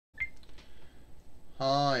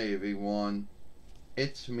Hi everyone,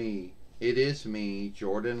 it's me. It is me,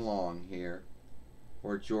 Jordan Long here,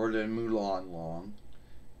 or Jordan Mulan Long,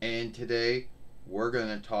 and today we're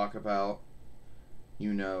gonna talk about,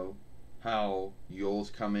 how Yule's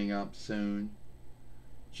coming up soon,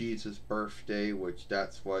 Jesus' birthday, which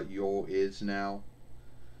that's what Yule is now,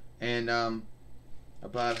 and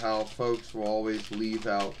about how folks will always leave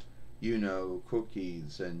out,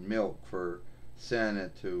 cookies and milk for Santa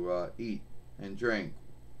to eat and drink.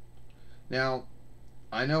 Now,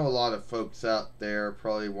 I know a lot of folks out there are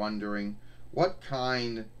probably wondering, what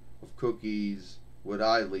kind of cookies would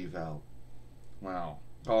I leave out? Well,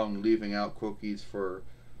 I'm leaving out cookies for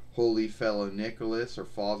Holy Fellow Nicholas, or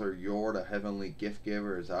Father Yule, the Heavenly Gift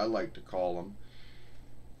Giver, as I like to call him.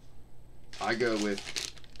 I go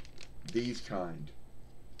with these kind.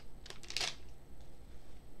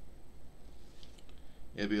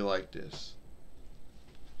 It'd be like this.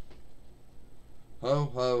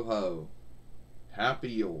 Ho, ho, ho.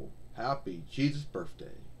 Happy Yule. Happy Jesus'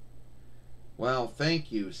 birthday. Well,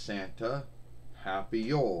 thank you, Santa. Happy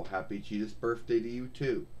Yule. Happy Jesus' birthday to you,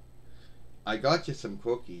 too. I got you some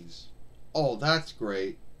cookies. Oh, that's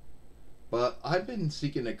great. But I've been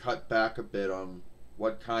seeking to cut back a bit on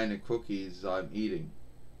what kind of cookies I'm eating.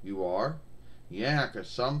 You are? Yeah, 'cause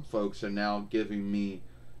some folks are now giving me,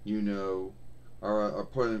 are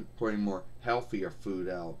putting more healthier food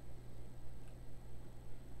out.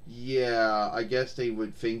 Yeah, I guess they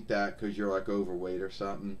would think that because you're like overweight or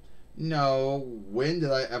something. No, when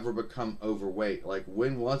did I ever become overweight? Like,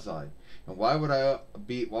 when was I? And why would I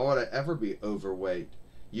ever be overweight?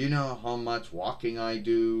 You know how much walking I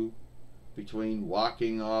do, between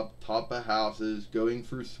walking up top of houses, going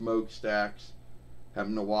through smokestacks,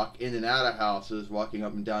 having to walk in and out of houses, walking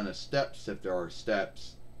up and down the steps if there are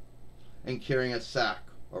steps, and carrying a sack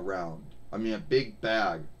around. I mean, a big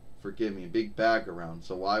bag. Forgive me, a big bag around.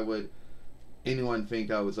 So why would anyone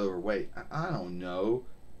think I was overweight? I don't know.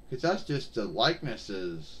 Because that's just the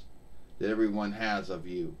likenesses that everyone has of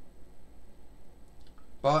you.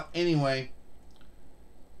 But anyway,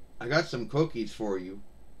 I got some cookies for you.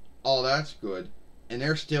 Oh, that's good. And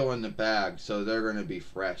they're still in the bag, so they're going to be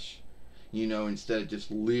fresh. Instead of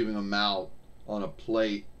just leaving them out on a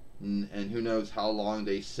plate, and who knows how long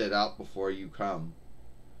they sit out before you come.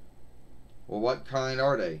 Well, what kind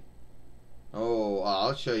are they? Oh,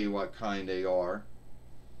 I'll show you what kind they are.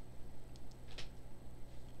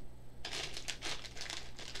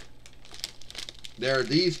 They're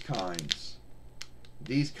these kinds.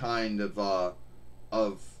 These kind of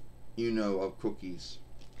cookies.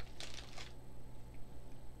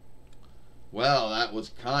 Well, that was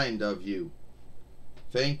kind of you.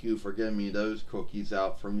 Thank you for getting me those cookies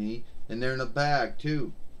out for me. And they're in a bag,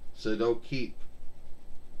 too. So they'll keep.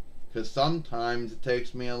 Because sometimes it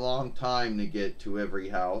takes me a long time to get to every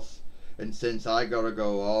house. And since I gotta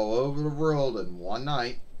go all over the world in one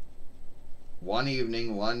night, one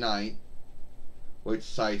evening, one night,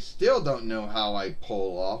 which I still don't know how I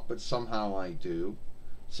pull off, but somehow I do.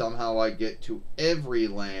 Somehow I get to every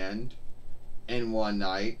land in one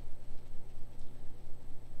night.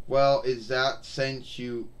 Well, is that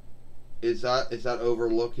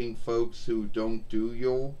overlooking folks who don't do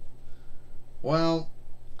Yule? Well,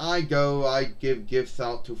 I give gifts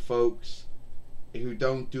out to folks who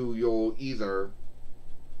don't do Yule either,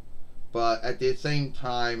 but at the same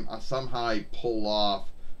time, somehow I pull off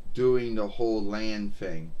doing the whole land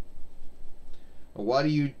thing. What do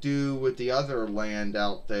you do with the other land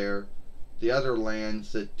out there, the other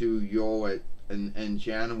lands that do Yule in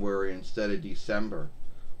January instead of December?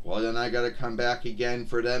 Well, then I gotta come back again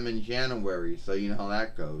for them in January, so you know how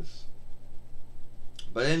that goes.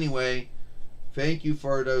 But anyway, thank you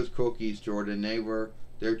for those cookies, Jordan.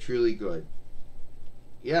 They're truly good.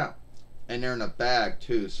 Yeah, and they're in a bag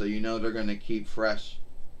too, so they're gonna keep fresh.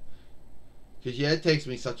 Because it takes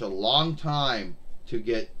me such a long time to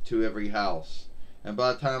get to every house. And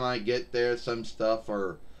by the time I get there, some stuff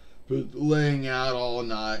are laying out all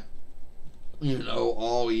night,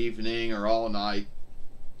 all evening or all night.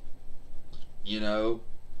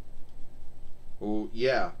 Well,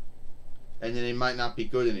 yeah. And then they might not be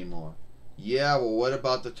good anymore. Yeah, well, what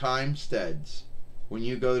about the timesteads? When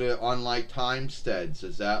you go to on timesteads,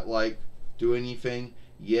 does that do anything?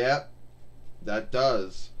 Yep, that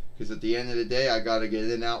does. Because at the end of the day, I gotta get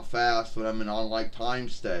in and out fast when I'm in on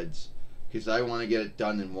timesteads. Because I want to get it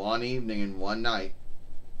done in one evening and one night.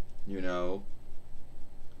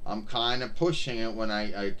 I'm kind of pushing it when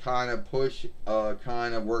I kind of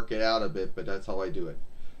work it out a bit, but that's how I do it.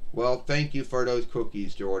 Well, thank you for those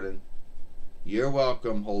cookies, Jordan. You're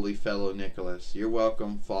welcome, Holy Fellow Nicholas. You're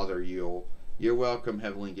welcome, Father Yule. You're welcome,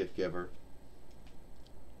 Heavenly Gift Giver.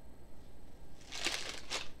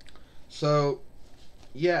 So,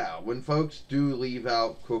 yeah, when folks do leave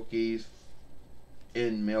out cookies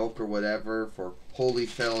in milk or whatever for Holy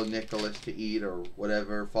Fellow Nicholas to eat, or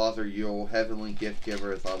whatever, Father Yule, Heavenly Gift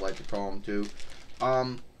Giver, as I like to call him too,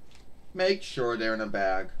 make sure they're in a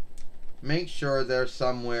bag. Make sure they're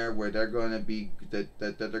somewhere where they're going to be that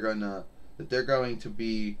they're going to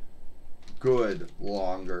be good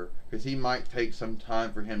longer, because he might take some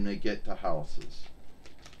time for him to get to houses.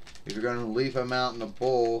 If you're going to leave them out in a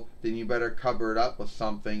bowl, then you better cover it up with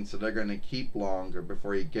something so they're going to keep longer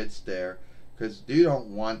before he gets there. Because you don't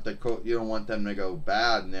want them to go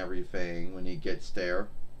bad and everything when he gets there.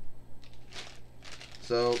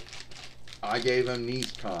 So I gave him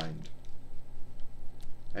these kind,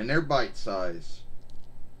 and they're bite size.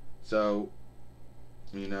 So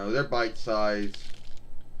they're bite size,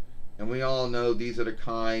 and we all know these are the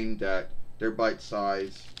kind that they're bite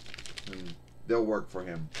size and they'll work for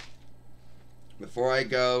him. Before I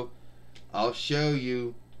go, I'll show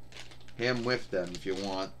you him with them if you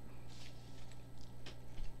want.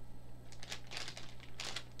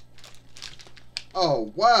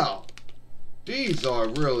 Oh, wow. These are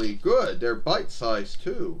really good. They're bite-sized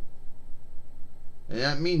too. And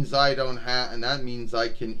that means I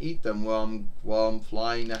can eat them while I'm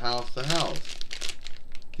flying to house.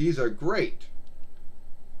 These are great.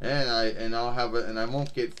 And I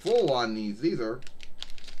won't get full on these either.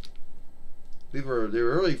 They were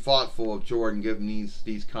really thoughtful of Jordan giving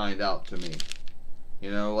these kind out to me.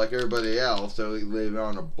 Like everybody else, they leave it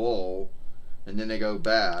on a bowl and then they go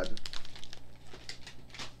bad.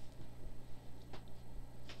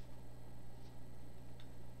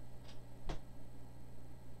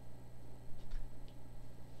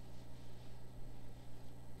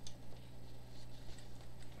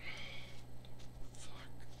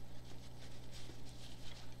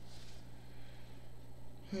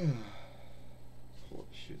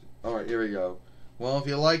 Alright, here we go. Well, if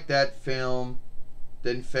you like that film,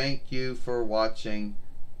 then thank you for watching.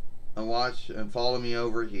 And follow me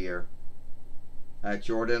over here at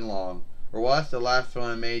Jordan Long. Or watch the last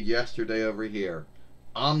one I made yesterday over here.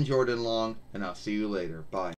 I'm Jordan Long, and I'll see you later. Bye.